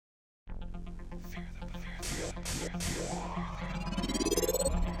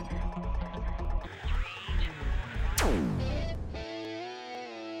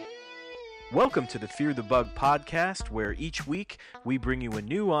Welcome to the Fear the Bug podcast, where each week we bring you a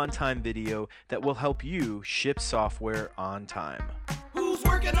new on-time video that will help you ship software on time. Who's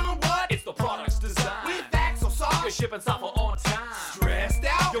working on what? It's the product's design. With AxleSoft. You're shipping software on time. Stressed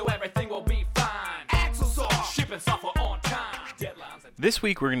out? Yo, everything will be fine. AxleSoft. Shipping software on time. Deadlines and This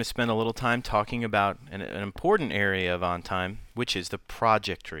week we're going to spend a little time talking about an important area of on-time, which is the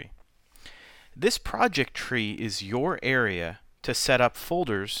project tree. This project tree is your area to set up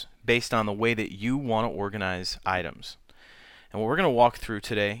folders based on the way that you want to organize items. And what we're going to walk through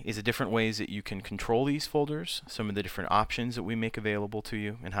today is the different ways that you can control these folders, some of the different options that we make available to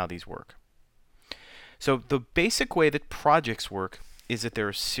you, and how these work. So the basic way that projects work is that there are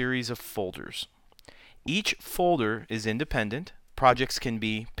a series of folders. Each folder is independent. Projects can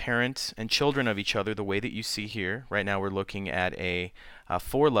be parents and children of each other the way that you see here. Right now we're looking at a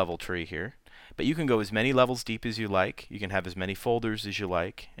 4-level tree here. But you can go as many levels deep as you like, you can have as many folders as you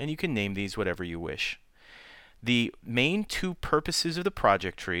like, and you can name these whatever you wish. The main two purposes of the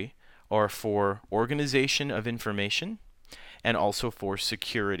project tree are for organization of information and also for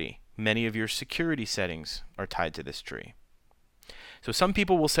security. Many of your security settings are tied to this tree. So some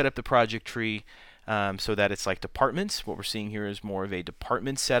people will set up the project tree so that it's like departments. What we're seeing here is more of a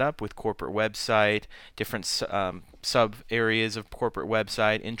department setup with corporate website, different sub areas of corporate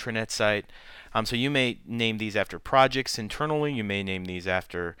website, intranet site. So you may name these after projects internally. You may name these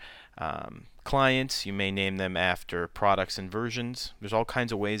after clients. You may name them after products and versions. There's all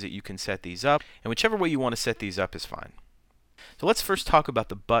kinds of ways that you can set these up, and whichever way you want to set these up is fine. So let's first talk about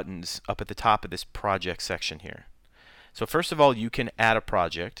the buttons up at the top of this project section here. So first of all, you can add a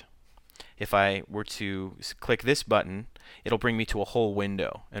project. If I were to click this button, it'll bring me to a whole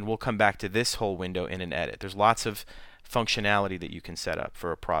window, and we'll come back to this whole window in an edit. There's lots of functionality that you can set up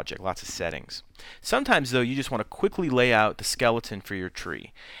for a project, lots of settings. Sometimes though, you just want to quickly lay out the skeleton for your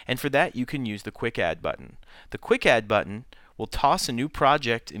tree, and for that you can use the Quick Add button. The Quick Add button will toss a new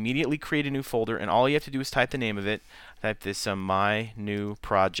project, immediately create a new folder, and all you have to do is type the name of it. Type this my new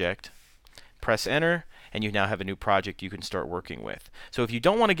project, press enter, and you now have a new project you can start working with. So if you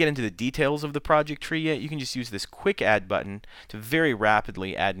don't want to get into the details of the project tree yet, you can just use this Quick Add button to very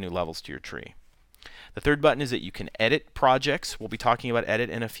rapidly add new levels to your tree. The third button is that you can edit projects. We'll be talking about edit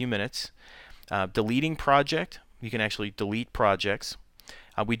in a few minutes. Deleting project, you can actually delete projects.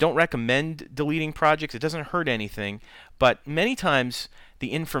 We don't recommend deleting projects. It doesn't hurt anything, but many times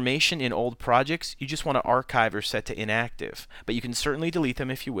the information in old projects you just want to archive or set to inactive. But you can certainly delete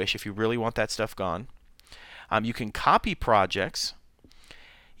them if you wish, if you really want that stuff gone. You can copy projects.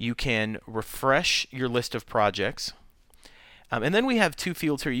 You can refresh your list of projects. And then we have two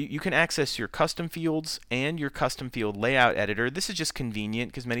fields here. You can access your custom fields and your custom field layout editor. This is just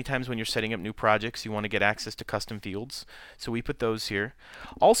convenient because many times when you're setting up new projects, you want to get access to custom fields. So we put those here.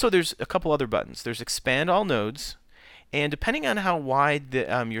 Also, there's a couple other buttons. There's expand all nodes. And depending on how wide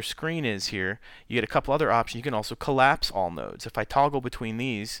your screen is here, you get a couple other options. You can also collapse all nodes. If I toggle between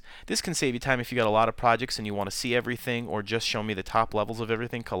these, this can save you time if you got a lot of projects and you want to see everything, or just show me the top levels of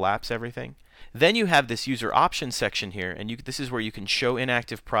everything, collapse everything. Then you have this user options section here, and this is where you can show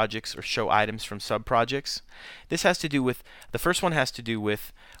inactive projects or show items from sub-projects. This has to do with, the first one has to do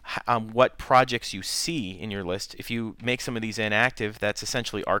with what projects you see in your list. If you make some of these inactive, that's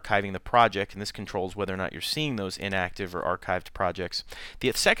essentially archiving the project, and this controls whether or not you're seeing those inactive or archived projects.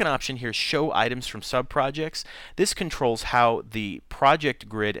 The second option here is show items from sub-projects. This controls how the project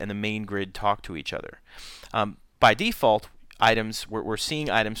grid and the main grid talk to each other. By default, we're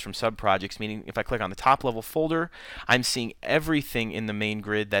seeing items from sub-projects, meaning if I click on the top level folder, I'm seeing everything in the main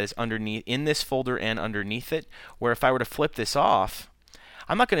grid that is underneath in this folder and underneath it, where if I were to flip this off,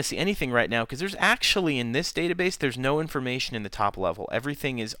 I'm not going to see anything right now because there's actually in this database there's no information in the top level.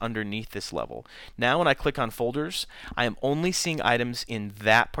 Everything is underneath this level. Now when I click on folders, I am only seeing items in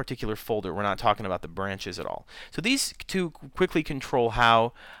that particular folder. We're not talking about the branches at all. So these two quickly control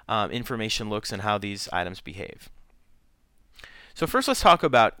how information looks and how these items behave. So first let's talk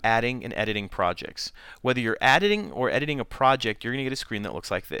about adding and editing projects. Whether you're adding or editing a project, you're going to get a screen that looks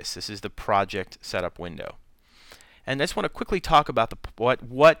like this. This is the project setup window. And I just want to quickly talk about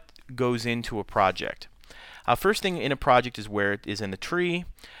what goes into a project. First thing in a project is where it is in the tree,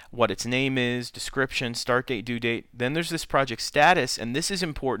 what its name is, description, start date, due date. Then there's this project status, and this is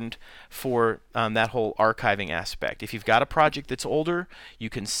important for that whole archiving aspect. If you've got a project that's older, you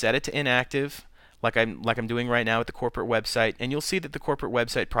can set it to inactive, like I'm doing right now with the corporate website, and you'll see that the corporate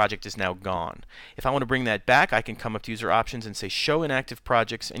website project is now gone. If I want to bring that back, I can come up to user options and say show inactive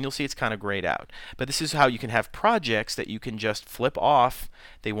projects, and you'll see it's kind of grayed out. But this is how you can have projects that you can just flip off.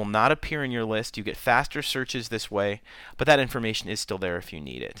 They will not appear in your list. You get faster searches this way, but that information is still there if you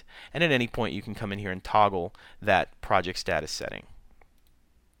need it. And at any point you can come in here and toggle that project status setting.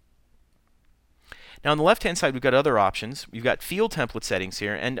 Now on the left-hand side, we've got other options. We've got field template settings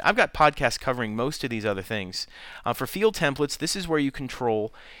here, and I've got podcasts covering most of these other things. For field templates, this is where you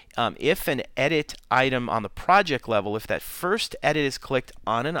control if an edit item on the project level, if that first edit is clicked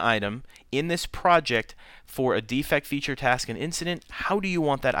on an item in this project for a defect, feature, task, and incident, how do you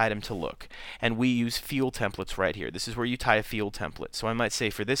want that item to look? And we use field templates right here. This is where you tie a field template. So I might say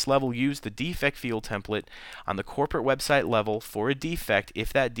for this level, use the defect field template on the corporate website level for a defect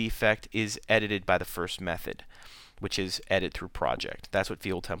if that defect is edited by the first method, which is edit through project. That's what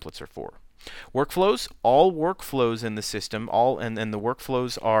field templates are for. Workflows, all workflows in the system, and the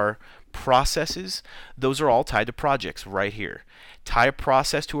workflows are processes. Those are all tied to projects right here. Tie a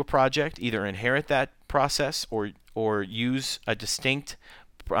process to a project, either inherit that process or use a distinct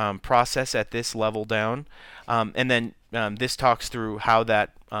process at this level down, and then this talks through how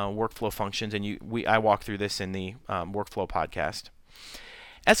that workflow functions, and I walk through this in the workflow podcast.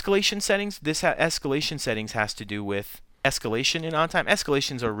 Escalation settings. This escalation settings has to do with escalation in OnTime.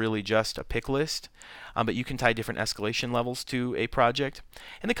 Escalations are really just a pick list, but you can tie different escalation levels to a project.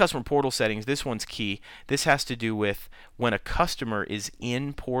 And the customer portal settings, this one's key. This has to do with when a customer is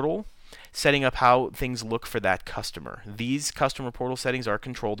in portal, setting up how things look for that customer. These customer portal settings are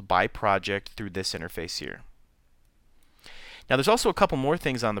controlled by project through this interface here. Now there's also a couple more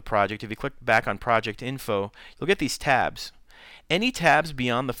things on the project. If you click back on project info, you'll get these tabs. Any tabs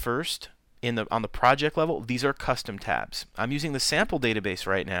beyond the first on the project level, these are custom tabs. I'm using the sample database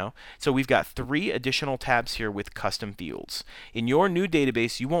right now, so we've got 3 additional tabs here with custom fields. In your new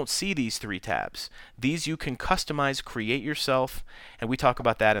database, you won't see these 3 tabs. These you can customize, create yourself, and we talk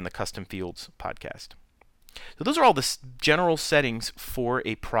about that in the custom fields podcast. So those are all the general settings for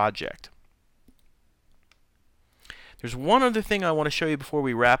a project. There's one other thing I want to show you before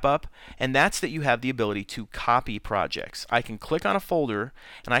we wrap up, and that's that you have the ability to copy projects. I can click on a folder,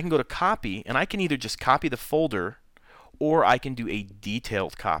 and I can go to copy, and I can either just copy the folder, or I can do a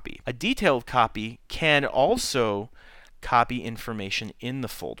detailed copy. A detailed copy can also copy information in the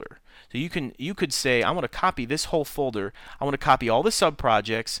folder. So you could say, I want to copy this whole folder. I want to copy all the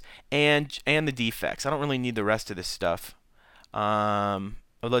sub-projects and the defects. I don't really need the rest of this stuff.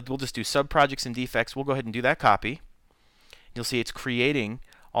 We'll just do sub-projects and defects. We'll go ahead and do that copy. You'll see it's creating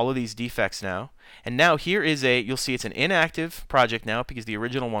all of these defects now. And now here is you'll see it's an inactive project now because the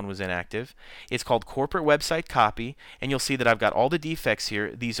original one was inactive. It's called corporate website copy, and you'll see that I've got all the defects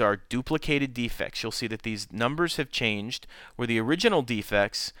here. These are duplicated defects. You'll see that these numbers have changed where the original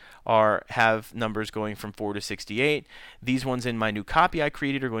defects have numbers going from 4 to 68. These ones in my new copy I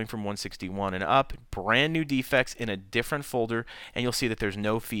created are going from 161 and up. Brand new defects in a different folder, and you'll see that there's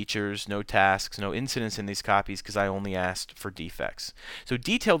no features, no tasks, no incidents in these copies because I only asked for defects. So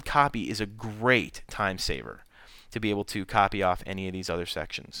detailed copy is a great time saver to be able to copy off any of these other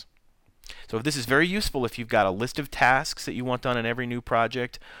sections. So this is very useful if you've got a list of tasks that you want done in every new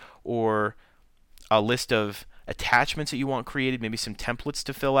project, or a list of attachments that you want created, maybe some templates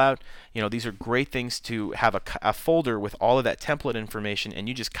to fill out. These are great things to have a folder with all of that template information, and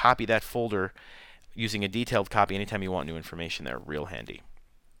you just copy that folder using a detailed copy anytime you want new information there. Real handy.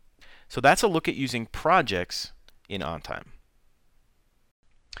 So that's a look at using projects in OnTime.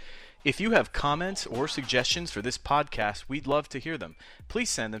 If you have comments or suggestions for this podcast, we'd love to hear them.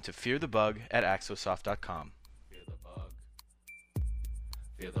 Please send them to fearthebug@axosoft.com. Fear the bug.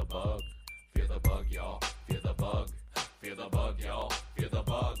 Fear the bug. Fear the bug, y'all. Fear the bug. Fear the bug, y'all. Fear the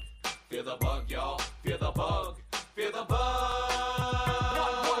bug. Fear the bug, y'all. Fear the bug. Fear the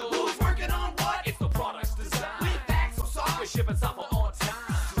bug. Who's working on what? It's the product's design. With Axosoft. We're shipping